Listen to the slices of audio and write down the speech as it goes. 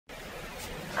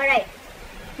All right.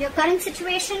 Your current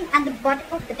situation and the bottom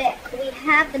of the deck, we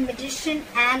have the Magician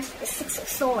and the Six of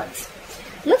Swords.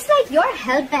 Looks like you're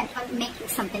hell-bent on making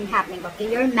something happening,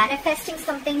 okay? You're manifesting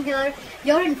something here.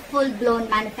 You're in full-blown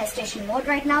manifestation mode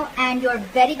right now, and you're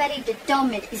very, very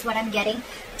determined is what I'm getting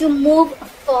to move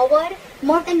forward.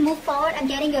 More than move forward, I'm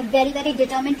getting you're very, very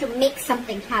determined to make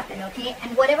something happen, okay?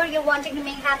 And whatever you're wanting to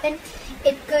make happen,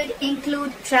 it could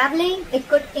include traveling. It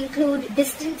could include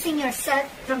distancing yourself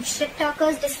from shit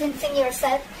talkers, distancing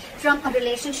yourself from a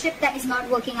relationship that is not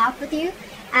working out with you.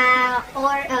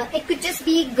 Or it could just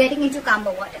be getting into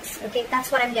calmer waters, okay?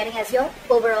 That's what I'm getting as your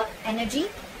overall energy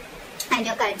and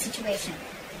your current situation.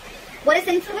 What is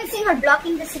influencing or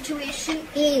blocking the situation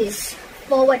is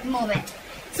forward movement.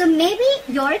 So maybe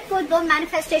you're in full-blown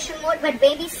manifestation mode, but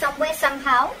maybe somewhere,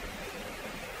 somehow,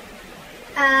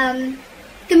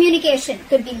 communication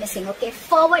could be missing, okay?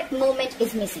 Forward movement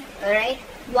is missing, all right?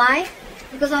 Why?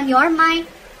 Because on your mind,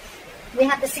 we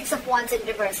have the Six of Wands in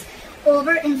reverse.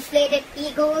 Overinflated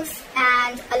egos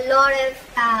and a lot of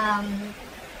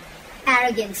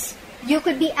arrogance. You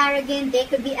could be arrogant, they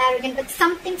could be arrogant, but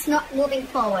something's not moving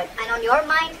forward. And on your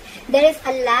mind, there is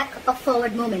a lack of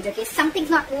forward movement, okay? Something's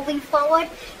not moving forward,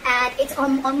 and it's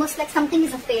almost like something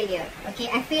is a failure, okay?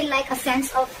 I feel like a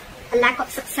sense of a lack of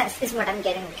success is what I'm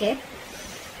getting, okay?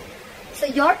 So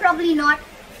you're probably not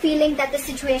feeling that the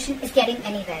situation is getting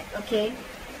anywhere, okay?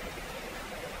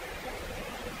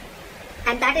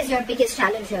 And that is your biggest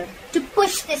challenge here. To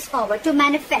push this forward, to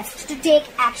manifest, to take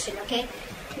action, okay?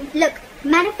 Look,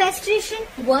 manifestation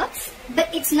works,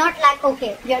 but it's not like,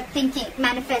 okay, you're thinking,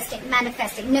 manifesting. No.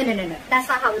 That's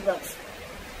not how it works.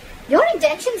 Your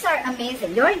intentions are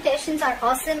amazing. Your intentions are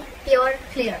awesome, pure,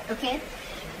 clear, okay?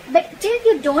 But till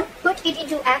you don't put it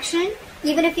into action,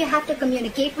 even if you have to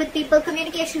communicate with people,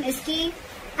 communication is key.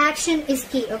 Action is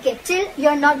key, okay? Till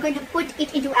you're not going to put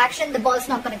it into action, the ball's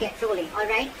not going to get rolling, all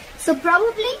right? So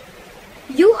probably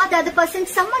you or the other person,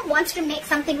 someone wants to make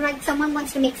something right, someone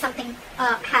wants to make something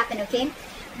happen, okay?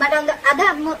 But on the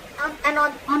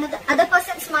on the other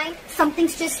person's mind,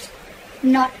 something's just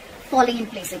not falling in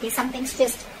place, okay? Something's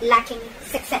just lacking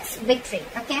success, victory,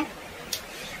 okay?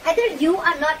 Either you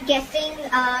are not getting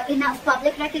enough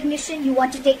public recognition, you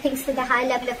want to take things to the high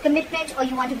level of commitment, or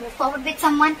you want to move forward with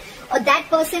someone, or that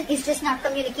person is just not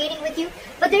communicating with you.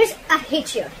 But there's a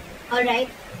hitch here, all right?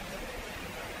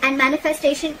 And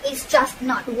manifestation is just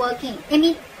not working.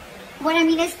 What I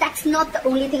mean is that's not the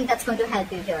only thing that's going to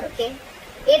help you here, okay?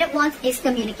 Eight of Wands is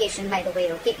communication, by the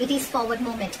way, okay? It is forward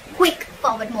movement, quick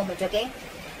forward movement, okay?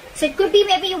 So it could be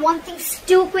maybe you want things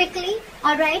too quickly,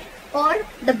 all right? Or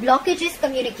the blockage is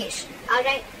communication, all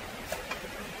right?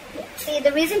 Yeah. See,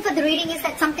 the reason for the reading is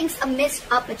that something's a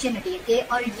missed opportunity, okay?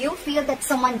 Or you feel that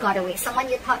someone got away, someone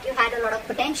you thought you had a lot of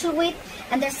potential with,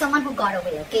 and there's someone who got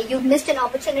away, okay? You've missed an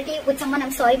opportunity with someone.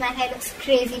 I'm sorry, my hair looks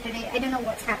crazy today. I don't know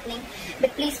what's happening,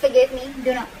 but please forgive me.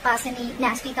 Do not pass any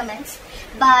nasty comments.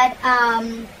 But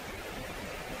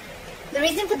the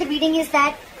reason for the reading is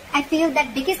that I feel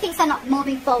that because things are not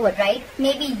moving forward, right?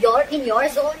 Maybe you're in your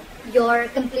zone, you're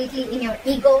completely in your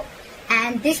ego,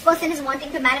 and this person is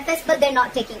wanting to manifest, but they're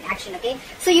not taking action, okay?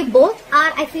 So you both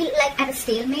are, I feel like, at a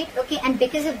stalemate, okay? And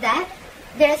because of that,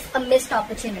 there's a missed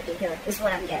opportunity here, is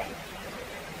what I'm getting.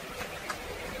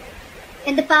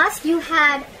 In the past, you're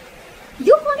holding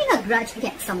a grudge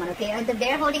against someone, okay? Either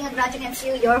they're holding a grudge against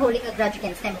you, you're holding a grudge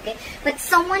against them, okay? But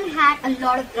someone had a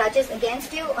lot of grudges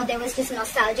against you, or there was just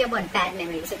nostalgia about bad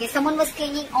memories, okay? Someone was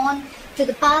clinging on to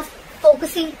the past,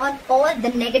 focusing on all the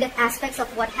negative aspects of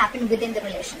what happened within the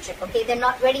relationship, okay? They're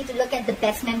not ready to look at the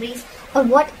best memories or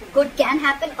what good can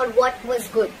happen or what was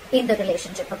good in the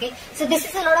relationship, okay? So this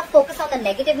is a lot of focus on the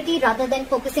negativity rather than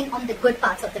focusing on the good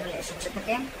parts of the relationship,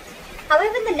 okay?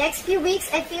 However, in the next few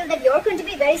weeks, I feel that you're going to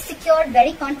be very secure,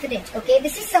 very confident, okay?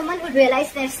 This is someone who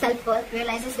realizes their self-worth,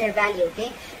 realizes their value,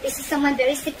 okay? This is someone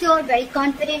very secure, very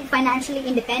confident, financially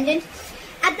independent.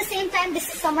 At the same time,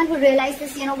 this is someone who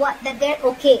realizes, you know what, that they're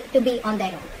okay to be on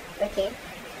their own, okay?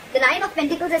 The Nine of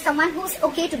Pentacles is someone who's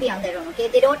okay to be on their own, okay?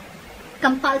 They don't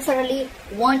compulsorily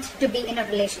want to be in a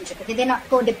relationship, okay? They're not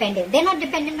codependent. They're not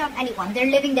dependent on anyone.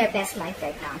 They're living their best life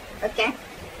right now, okay?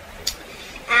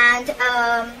 And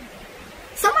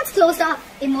someone's closed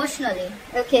off emotionally,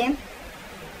 okay?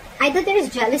 Either there is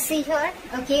jealousy here,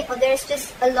 okay, or there's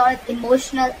just a lot of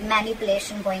emotional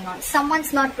manipulation going on.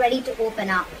 Someone's not ready to open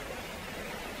up.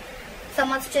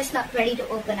 Someone's just not ready to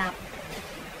open up.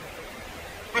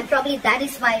 And probably that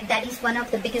is why that is one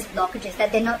of the biggest blockages,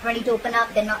 that they're not ready to open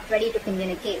up, they're not ready to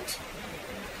communicate.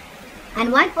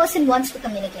 And one person wants to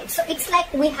communicate. So it's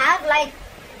like we have like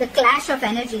the clash of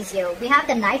energies here. We have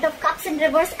the Knight of Cups in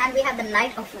reverse and we have the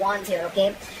Knight of Wands here,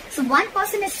 okay? So one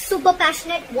person is super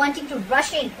passionate, wanting to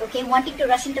rush in, okay? Wanting to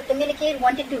rush in to communicate,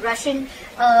 wanting to rush in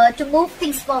to move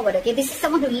things forward, okay? This is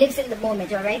someone who lives in the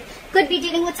moment, all right? Could be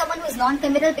dealing with someone who is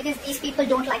non-committal because these people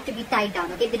don't like to be tied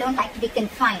down, okay? They don't like to be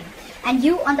confined. And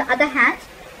you, on the other hand,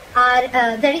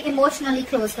 are very emotionally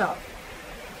closed off.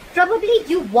 Probably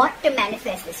you want to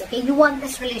manifest this, okay? You want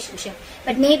this relationship,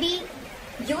 but maybe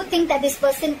you think that this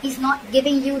person is not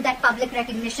giving you that public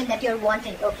recognition that you're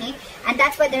wanting, okay? And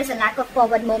that's why there's a lack of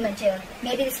forward moment here.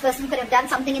 Maybe this person could have done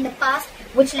something in the past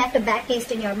which left a bad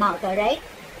taste in your mouth, all right?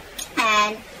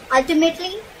 And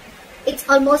ultimately, it's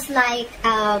almost like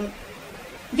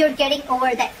you're getting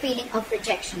over that feeling of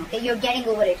rejection, okay? You're getting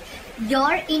over it.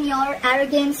 You're in your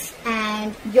arrogance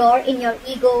and you're in your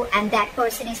ego, and that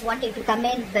person is wanting to come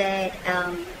in, but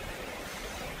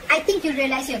I think you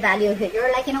realize your value here.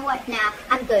 You're like, you know what, nah,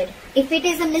 I'm good. If it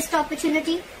is a missed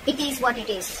opportunity, it is what it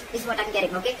is what I'm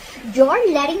getting, okay?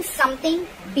 You're letting something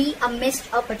be a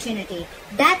missed opportunity.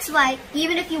 That's why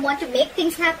even if you want to make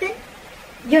things happen,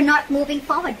 you're not moving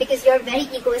forward because you're very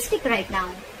egoistic right now.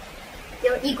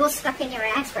 Your ego's stuck in your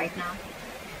ass right now.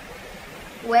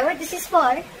 Whoever this is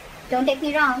for, don't take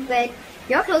me wrong, but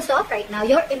you're closed off right now.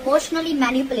 You're emotionally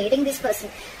manipulating this person.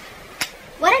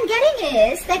 What I'm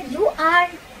getting is that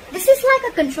this is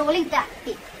like a controlling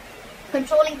tactic,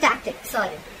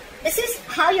 sorry. This is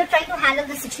how you're trying to handle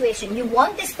the situation. You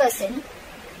want this person,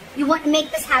 you want to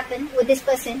make this happen with this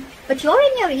person, but you're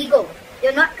in your ego.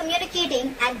 You're not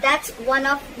communicating, and that's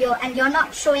and you're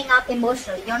not showing up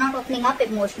emotionally. You're not opening up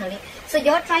emotionally. So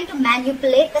you're trying to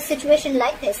manipulate the situation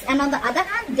like this. And on the other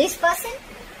hand, this person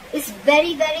is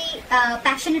very, very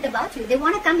passionate about you. They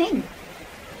want to come in.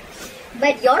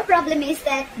 But your problem is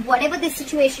that whatever the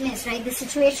situation is, right, the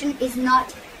situation is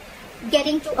not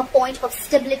getting to a point of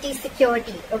stability,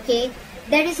 security, okay?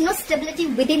 There is no stability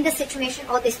within the situation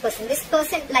or this person. This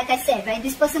person, like I said, right,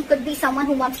 this person could be someone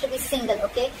who wants to be single,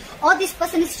 okay? Or this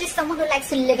person is just someone who likes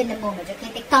to live in the moment,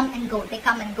 okay? They come and go,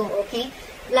 okay?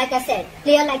 Like I said,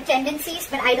 player-like tendencies,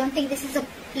 but I don't think this is a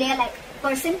player-like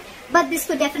person. But this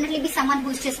could definitely be someone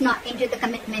who's just not into the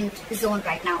commitment zone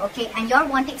right now, okay? And you're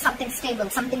wanting something stable,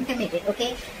 something committed,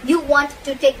 okay? You want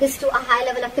to take this to a high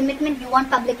level of commitment. You want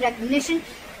public recognition.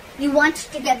 You want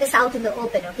to get this out in the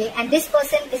open, okay? And this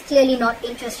person is clearly not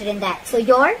interested in that. So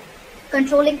your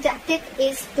controlling tactic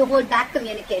is to hold back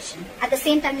communication. At the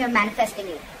same time, you're manifesting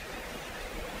it.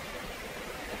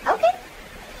 Okay?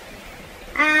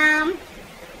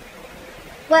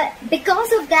 Well,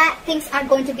 because of that, things are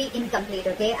going to be incomplete,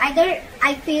 okay? Either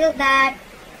I feel that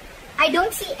I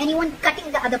don't see anyone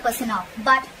cutting the other person off,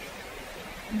 but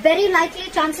very likely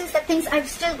chances that things are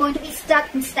still going to be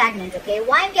stuck and stagnant, okay?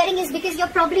 Why I'm getting is because you're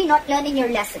probably not learning your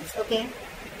lessons, okay?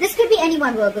 This could be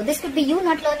anyone, Virgo. This could be you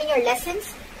not learning your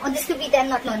lessons, or this could be them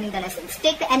not learning the lessons.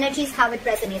 Take the energies how it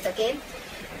resonates, okay?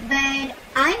 But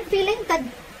I'm feeling that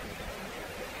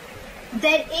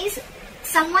there is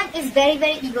someone is very,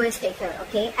 very egoistic here,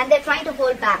 okay? And they're trying to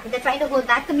hold back. They're trying to hold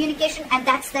back communication, and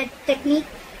that's their technique,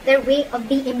 their way of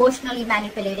being emotionally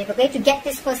manipulative, okay? To get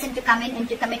this person to come in and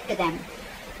to commit to them.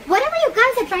 Whatever you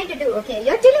guys are trying to do, okay?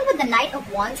 You're dealing with the Knight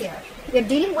of Wands here. You're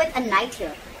dealing with a Knight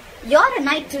here. You're a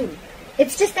Knight too.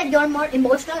 It's just that you're more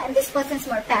emotional and this person's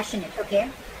more passionate, okay?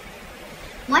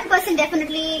 One person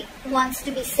definitely wants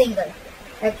to be single,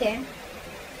 okay?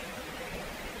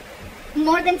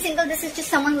 More than single, this is just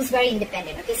someone who's very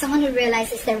independent, okay? Someone who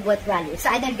realizes their worth value. So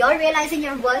either you're realizing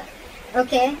your worth,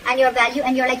 okay, and your value,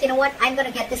 and you're like, you know what, I'm going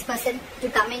to get this person to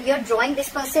come in. You're drawing this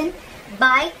person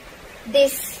by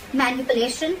this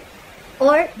manipulation,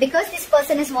 or because this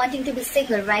person is wanting to be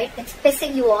single, right? It's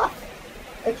pissing you off,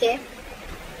 okay?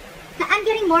 I'm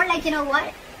getting more like, you know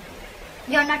what,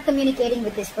 you're not communicating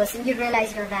with this person. You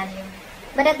realize your value,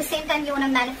 but at the same time you want to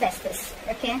manifest this,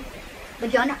 okay?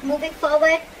 But you're not moving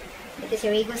forward because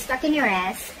your ego is stuck in your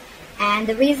ass, and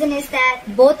the reason is that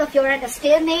both of you are at a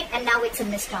stalemate, and now it's a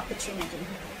missed opportunity.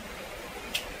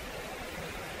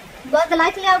 But the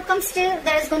likely outcome still,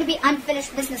 there is going to be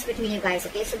unfinished business between you guys,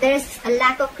 okay? So there is a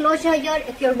lack of closure here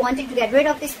if you're wanting to get rid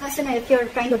of this person, or if you're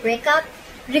trying to break up.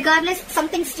 Regardless,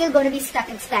 something's still going to be stuck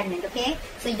and stagnant, okay?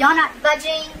 So you're not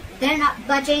budging, they're not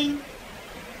budging,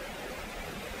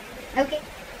 okay?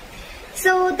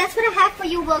 So that's what I have for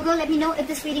you, Virgo. Let me know if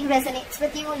this reading resonates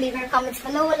with you. Leave your comments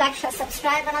below, like, share,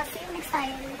 subscribe, and I'll see you next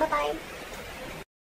time. Bye-bye.